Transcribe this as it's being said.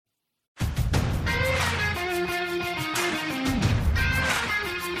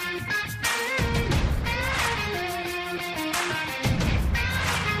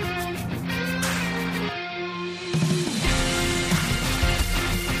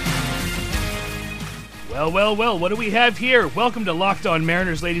Well, what do we have here? Welcome to Locked On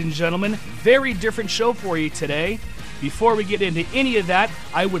Mariners, ladies and gentlemen. Very different show for you today. Before we get into any of that,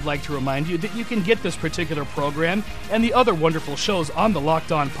 I would like to remind you that you can get this particular program and the other wonderful shows on the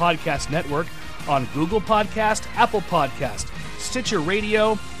Locked On Podcast Network on Google Podcast, Apple Podcast, Stitcher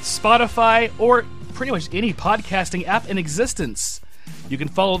Radio, Spotify, or pretty much any podcasting app in existence. You can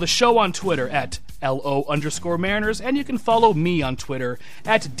follow the show on Twitter at LO_Mariners, and you can follow me on Twitter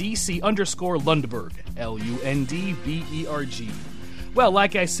at DC_Lundberg, LUNDBERG. Well,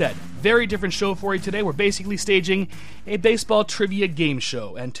 like I said, very different show for you today. We're basically staging a baseball trivia game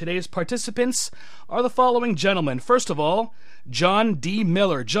show, and today's participants are the following gentlemen. First of all, John D.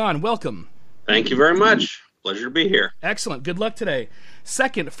 Miller. John, welcome. Thank you very much. Pleasure to be here. Excellent. Good luck today.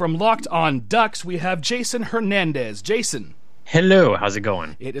 Second, from Locked On Ducks, we have Jason Hernandez. Jason. Hello, how's it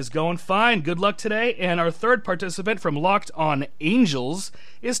going? It is going fine. Good luck today. And our third participant from Locked On Angels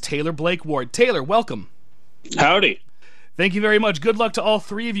is Taylor Blake Ward. Taylor, welcome. Howdy. Thank you very much. Good luck to all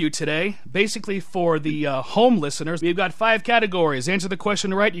three of you today. Basically, for the home listeners, we've got 5 categories. Answer the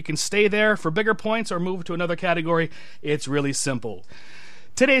question right, you can stay there for bigger points or move to another category. It's really simple.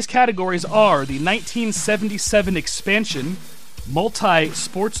 Today's categories are the 1977 expansion,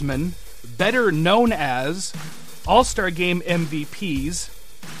 multi-sportsman, better known as, All-Star Game MVPs,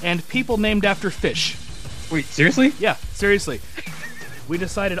 and people named after fish. Wait, seriously? Yeah, seriously. We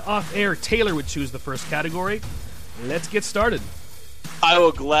decided off-air Taylor would choose the first category. Let's get started. I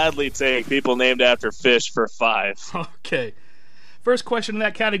will gladly take people named after fish for 5. Okay. First question in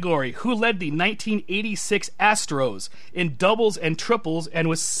that category. Who led the 1986 Astros in doubles and triples and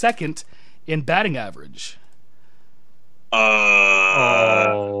was second in batting average? Wow.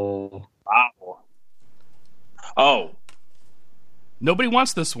 Oh. Nobody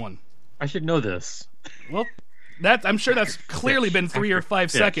wants this one. I should know this. Well, I'm sure that's clearly been 3 or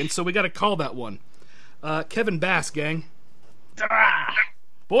 5 seconds, so we got to call that one. Kevin Bass, gang.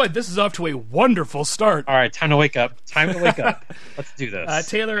 Boy, this is off to a wonderful start. All right, time to wake up. Let's do this.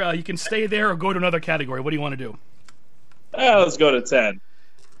 Taylor, you can stay there or go to another category. What do you want to do? Let's go to 10.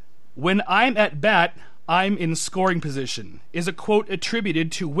 When I'm at bat, I'm in scoring position is a quote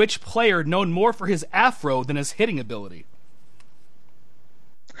attributed to which player known more for his afro than his hitting ability?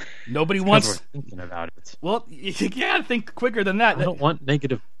 Nobody wants... We're thinking about it. Well, you gotta think quicker than that. I don't want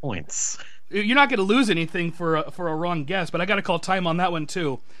negative points. You're not going to lose anything for a wrong guess, but I got to call time on that one,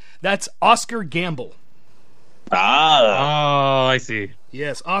 too. That's Oscar Gamble. Oh, I see.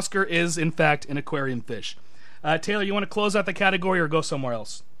 Yes, Oscar is, in fact, an aquarium fish. Taylor, you want to close out the category or go somewhere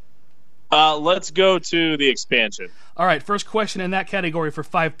else? Let's go to the expansion. All right, first question in that category for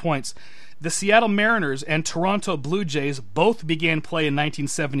 5 points. The Seattle Mariners and Toronto Blue Jays both began play in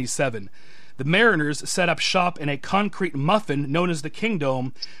 1977. The Mariners set up shop in a concrete muffin known as the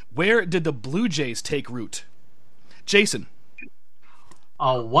Kingdome. Where did the Blue Jays take root? Jason.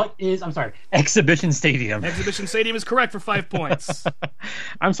 Exhibition Stadium. Exhibition Stadium is correct for 5 points.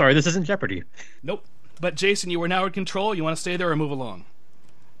 I'm sorry, this isn't Jeopardy. Nope. But Jason, you are now in control. You want to stay there or move along?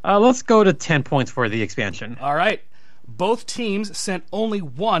 Let's go to 10 points for the expansion. All right. Both teams sent only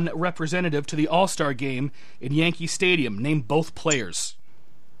one representative to the All-Star Game in Yankee Stadium. Name both players.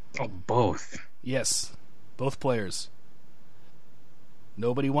 Oh, both. Yes, both players.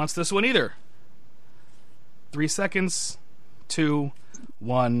 Nobody wants this one either. 3 seconds, 2,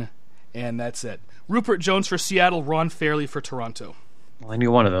 1, and that's it. Rupert Jones for Seattle, Ron Fairly for Toronto. Well, I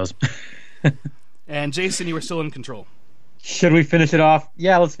knew one of those. And Jason, you were still in control. Should we finish it off?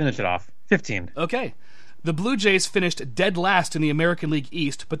 Yeah, let's finish it off. 15. Okay. The Blue Jays finished dead last in the American League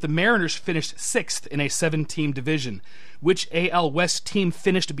East, but the Mariners finished 6th in a 7-team division. Which AL West team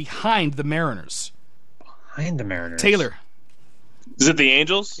finished behind the Mariners? Behind the Mariners? Taylor. Is it the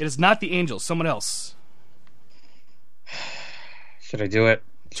Angels? It is not the Angels. Someone else. Should I do it?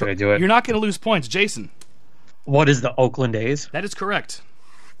 You're not going to lose points. Jason. What is the Oakland A's? That is correct.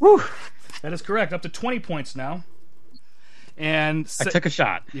 Woo! That is correct. Up to 20 points now. And I took a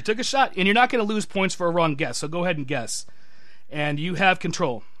shot. You took a shot, and you're not going to lose points for a wrong guess, so go ahead and guess. And you have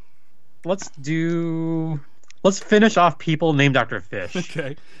control. Let's finish off people named after fish.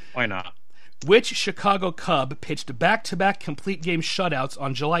 Okay. Why not? Which Chicago Cub pitched back-to-back complete game shutouts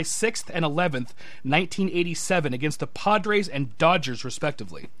on July 6th and 11th, 1987 against the Padres and Dodgers,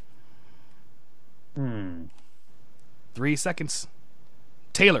 respectively? 3 seconds.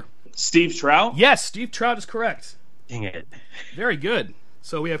 Taylor. Steve Trout? Yes, Steve Trout is correct. Dang it. Very good.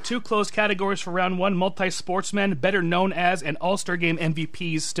 So we have 2 closed categories for round 1, multi-sportsmen, better known as, and All-Star Game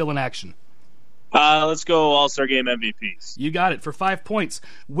MVPs still in action. Let's go All-Star Game MVPs. You got it for 5 points.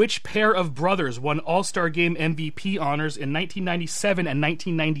 Which pair of brothers won All-Star Game MVP honors in 1997 and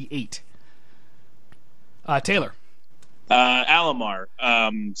 1998? Taylor. Alomar,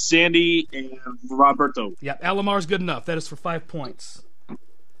 Sandy, and Roberto. Yeah, Alomar's good enough. That is for 5 points.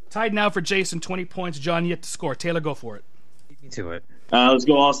 Tied now for Jason, 20 points. John yet to score. Taylor, go for it. Beat me to it. Let's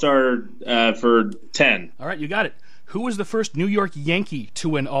go All-Star for 10. All right, you got it. Who was the first New York Yankee to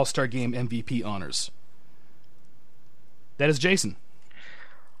win All-Star Game MVP honors? That is Jason.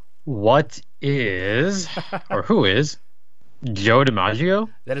 What is, or who is, Joe DiMaggio?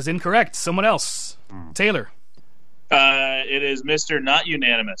 That is incorrect. Someone else. Taylor. It is Mr. Not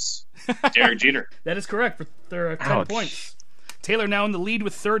Unanimous, Derek Jeter. That is correct for 10 Ouch. points. Taylor now in the lead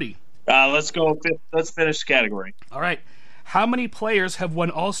with 30. Let's go. Let's finish the category. All right. How many players have won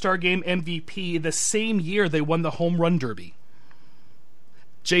All-Star Game MVP the same year they won the Home Run Derby?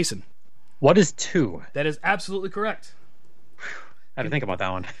 Jason. What is 2? That is absolutely correct. I had to think about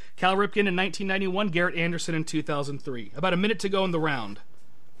that one. Cal Ripken in 1991, Garrett Anderson in 2003. About a minute to go in the round.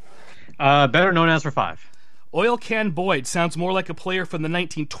 Better known as for 5. Oil Can Boyd sounds more like a player from the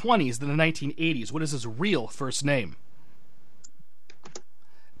 1920s than the 1980s. What is his real first name?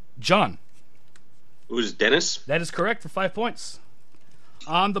 John. Who's Dennis? That is correct for 5 points.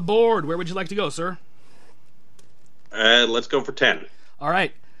 On the board, where would you like to go, sir? Let's go for 10. All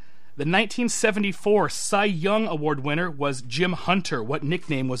right. The 1974 Cy Young Award winner was Jim Hunter. What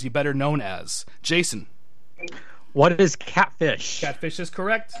nickname was he better known as? Jason. What is Catfish? Catfish is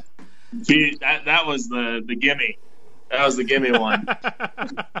correct. That was the gimme. That was the gimme one.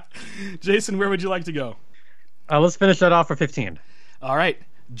 Jason, where would you like to go? Let's finish that off for 15. All right.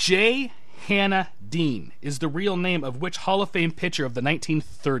 J. Hannah Dean is the real name of which Hall of Fame pitcher of the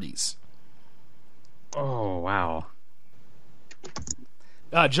 1930s? Oh, wow.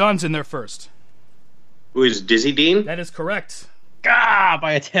 John's in there first. Who is Dizzy Dean? That is correct.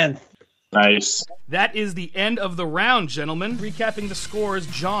 By a 10th. Nice. That is the end of the round, gentlemen. Recapping the scores,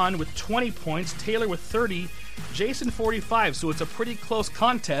 John with 20 points, Taylor with 30, Jason 45, so it's a pretty close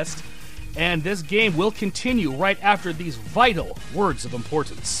contest, and this game will continue right after these vital words of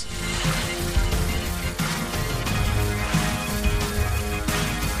importance.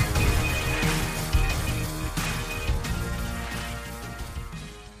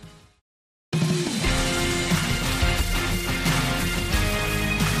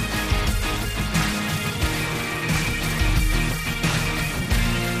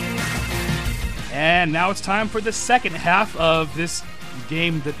 And now it's time for the second half of this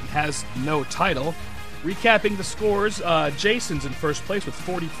game that has no title. Recapping the scores, Jason's in first place with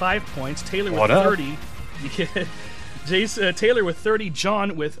 45 points, Taylor with 30. Taylor with 30,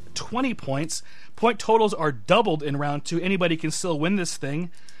 John with 20 points. Point totals are doubled in round 2. Anybody can still win this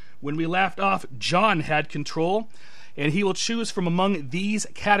thing. When we left off, John had control, and he will choose from among these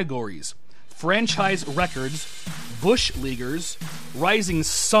categories: franchise records, Bush Leaguers, Rising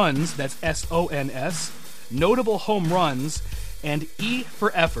Suns, that's S-O-N-S, notable home runs, and E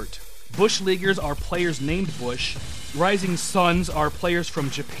for effort. Bush Leaguers are players named Bush, Rising Suns are players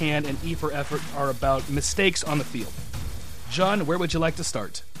from Japan, and E for effort are about mistakes on the field. John, where would you like to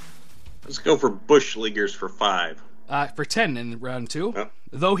start? Let's go for Bush Leaguers for 5. For 10 in round 2. Yep.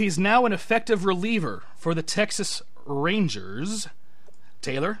 Though he's now an effective reliever for the Texas Rangers.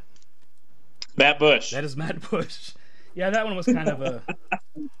 Taylor? Matt Bush. That is Matt Bush. Yeah, that one was kind of a...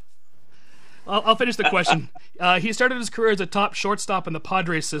 I'll finish the question. He started his career as a top shortstop in the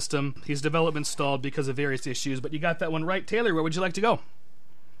Padres system. His development stalled because of various issues, but you got that one right. Taylor, where would you like to go?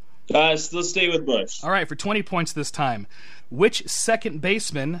 Let's stay with Bush. All right, for 20 points this time. Which second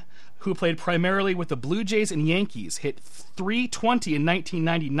baseman who played primarily with the Blue Jays and Yankees hit .320 in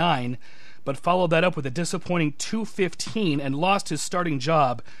 1999, but followed that up with a disappointing .215 and lost his starting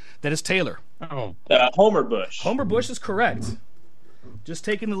job? That is Taylor. Oh. Homer Bush. Homer Bush is correct. Just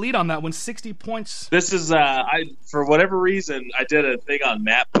taking the lead on that one, 60 points. This is, for whatever reason, I did a thing on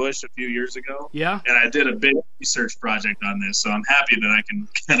Matt Bush a few years ago. Yeah? And I did a big research project on this, so I'm happy that I can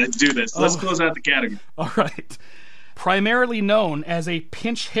kind of do this. Let's close out the category. All right. Primarily known as a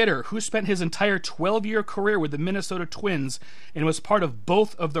pinch hitter who spent his entire 12-year career with the Minnesota Twins and was part of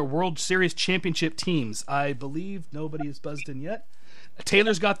both of their World Series championship teams. I believe nobody has buzzed in yet.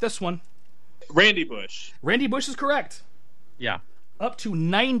 Taylor's got this one. Randy Bush. Randy Bush is correct. Yeah. Up to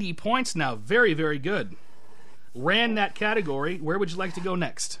 90 points now. Very, very good. Ran that category. Where would you like to go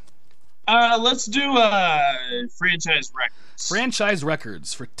next? Let's do franchise records. Franchise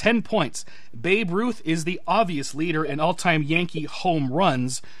records for 10 points. Babe Ruth is the obvious leader in all-time Yankee home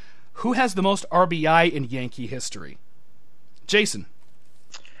runs. Who has the most RBI in Yankee history? Jason.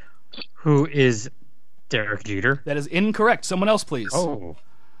 Who is Derek Jeter? That is incorrect. Someone else, please. Oh.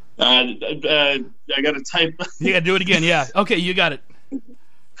 I got to type. You got to do it again, yeah. Okay, you got it.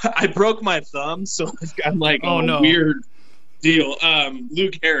 I broke my thumb, so I've got like Oh, a no. weird deal.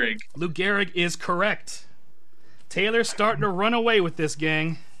 Lou Gehrig. Lou Gehrig is correct. Taylor's starting to run away with this,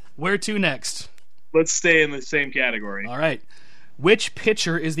 gang. Where to next? Let's stay in the same category. All right. Which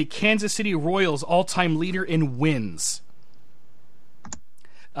pitcher is the Kansas City Royals' all-time leader in wins?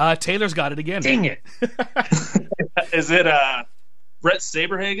 Taylor's got it again. Dang it. Is it Brett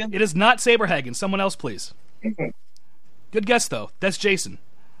Saberhagen? It is not Saberhagen. Someone else, please. Good guess, though. That's Jason.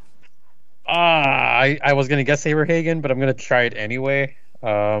 I was going to guess Saberhagen, but I'm going to try it anyway.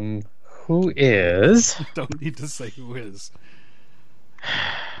 Who is? Don't need to say who is.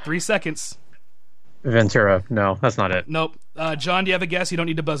 3 seconds. Ventura. No, that's not it. Nope. John, do you have a guess? You don't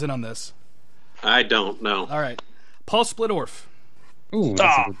need to buzz in on this. I don't know. All right. Paul Splittorff. Ooh,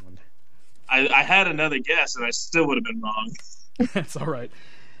 that's a good one. I had another guess, and I still would have been wrong. That's all right.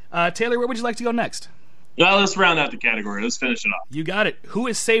 Taylor, where would you like to go next? Well, let's round out the category. Let's finish it off. You got it. Who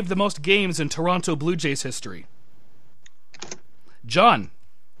has saved the most games in Toronto Blue Jays history? John.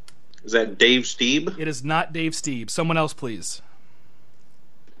 Is that Dave Stieb? It is not Dave Stieb. Someone else, please.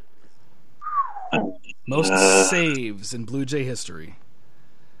 Most saves in Blue Jay history.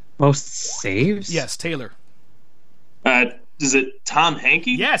 Most saves? Yes, Taylor. Is it Tom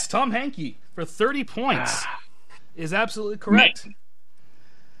Hankey? Yes, Tom Hankey for 30 points is absolutely correct.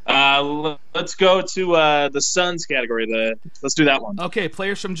 Let's go to the Suns category. Let's do that one. Okay,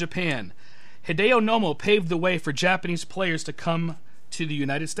 players from Japan. Hideo Nomo paved the way for Japanese players to come to the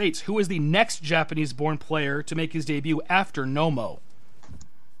United States. Who is the next Japanese-born player to make his debut after Nomo?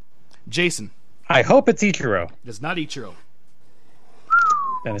 Jason. I hope it's Ichiro. It is not Ichiro.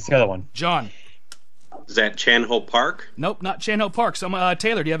 And it's the other one. John. Is that Chan-Ho Park? Nope, not Chan-Ho Park.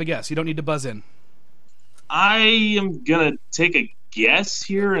 Taylor, do you have a guess? You don't need to buzz in. I am going to take a guess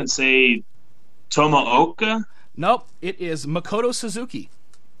here and say Tomaoka. Nope, it is Makoto Suzuki.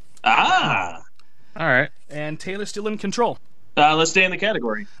 Ah. All right. And Taylor's still in control. Let's stay in the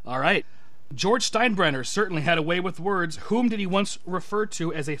category. All right. George Steinbrenner certainly had a way with words. Whom did he once refer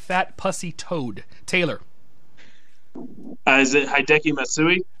to as a fat, pussy toad? Taylor. Is it Hideki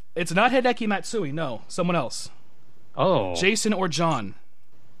Matsui? It's not Hideki Matsui, no. Someone else. Oh. Jason or John?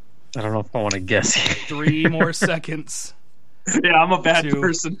 I don't know if I want to guess. 3 more seconds. Yeah, I'm a bad 2,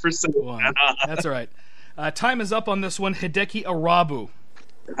 person for saying 1. That's all right. Time is up on this one. Hideki Arabu.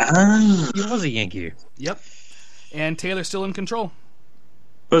 He was a Yankee. Yep. And Taylor's still in control.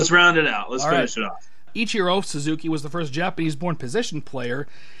 Let's round it out. Let's All finish right. it off. Ichiro Suzuki was the first Japanese-born position player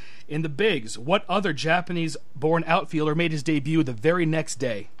in the Bigs. What other Japanese-born outfielder made his debut the very next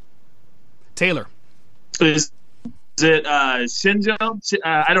day? Taylor. Is it Shinjo?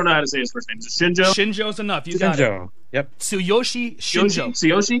 I don't know how to say his first name. Is it Shinjo? Shinjo's enough. You got it. Shinjo. Yep. Tsuyoshi Shinjo.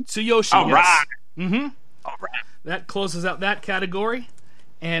 Tsuyoshi? All yes. right. Mm-hmm. All right. That closes out that category.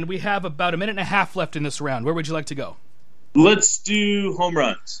 And we have about a minute and a half left in this round. Where would you like to go? Let's do home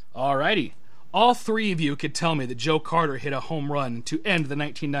runs. Alrighty. All 3 of you could tell me that Joe Carter hit a home run to end the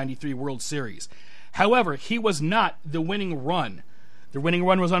 1993 World Series. However, he was not the winning run. The winning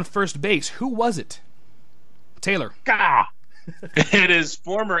run was on first base. Who was it? Taylor. It is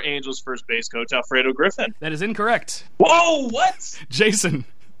former Angels first base coach Alfredo Griffin. That is incorrect. Whoa, what? Jason.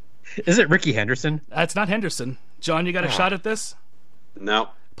 Is it Ricky Henderson? That's not Henderson. John, you got a shot at this? No.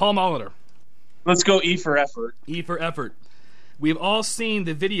 Paul Molitor. Let's go E for effort. E for effort. We've all seen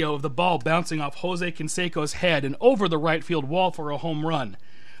the video of the ball bouncing off Jose Canseco's head and over the right field wall for a home run.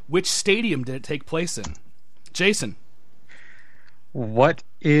 Which stadium did it take place in? Jason. What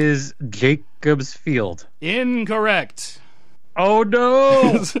is Jacobs Field? Incorrect. Oh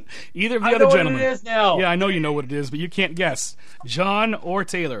no! Either of the I other know gentlemen. what it is now. Yeah, I know you know what it is, but you can't guess. John or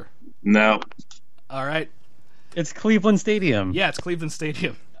Taylor? No. All right. It's Cleveland Stadium. Yeah, it's Cleveland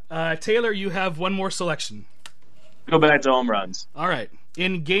Stadium. Taylor, you have one more selection. Go back to home runs. All right.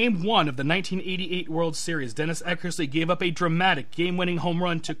 In Game 1 of the 1988 World Series, Dennis Eckersley gave up a dramatic game-winning home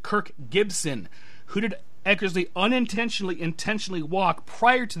run to Kirk Gibson. Who did Eckersley intentionally walk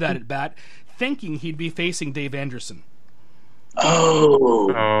prior to that at-bat, thinking he'd be facing Dave Anderson?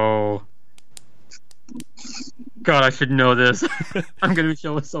 Oh. God, I should know this. I'm going to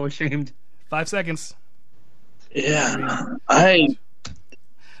be so ashamed. 5 seconds. Yeah.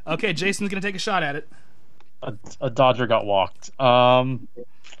 Okay, Jason's going to take a shot at it. A Dodger got walked.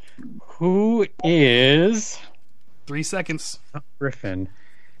 Who is 3 seconds. Griffin?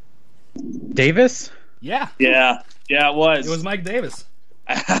 Davis? Yeah. Yeah, it was. It was Mike Davis.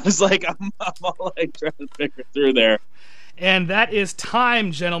 I was like, I'm all like trying to figure through there. And that is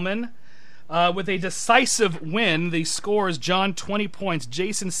time, gentlemen. With a decisive win, the scores: John 20 points,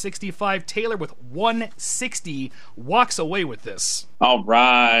 Jason 65, Taylor with 160 walks away with this. All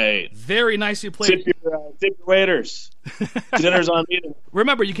right. Very nicely played. Tip your waiters. Dinner's on me.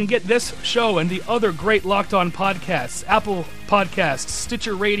 Remember, you can get this show and the other great Locked On podcasts: Apple Podcasts,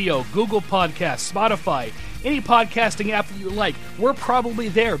 Stitcher Radio, Google Podcasts, Spotify, any podcasting app that you like. We're probably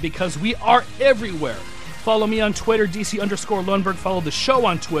there because we are everywhere. Follow me on Twitter, DC_Lundberg. Follow the show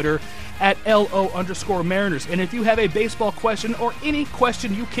on Twitter at LO_Mariners. And if you have a baseball question or any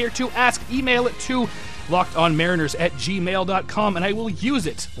question you care to ask, email it to lockedonmariners@gmail.com, and I will use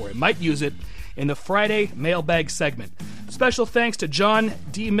it, or I might use it, in the Friday mailbag segment. Special thanks to John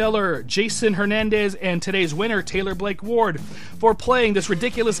D. Miller, Jason Hernandez, and today's winner, Taylor Blake Ward, for playing this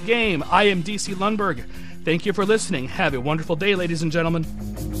ridiculous game. I am DC Lundberg. Thank you for listening. Have a wonderful day, ladies and gentlemen.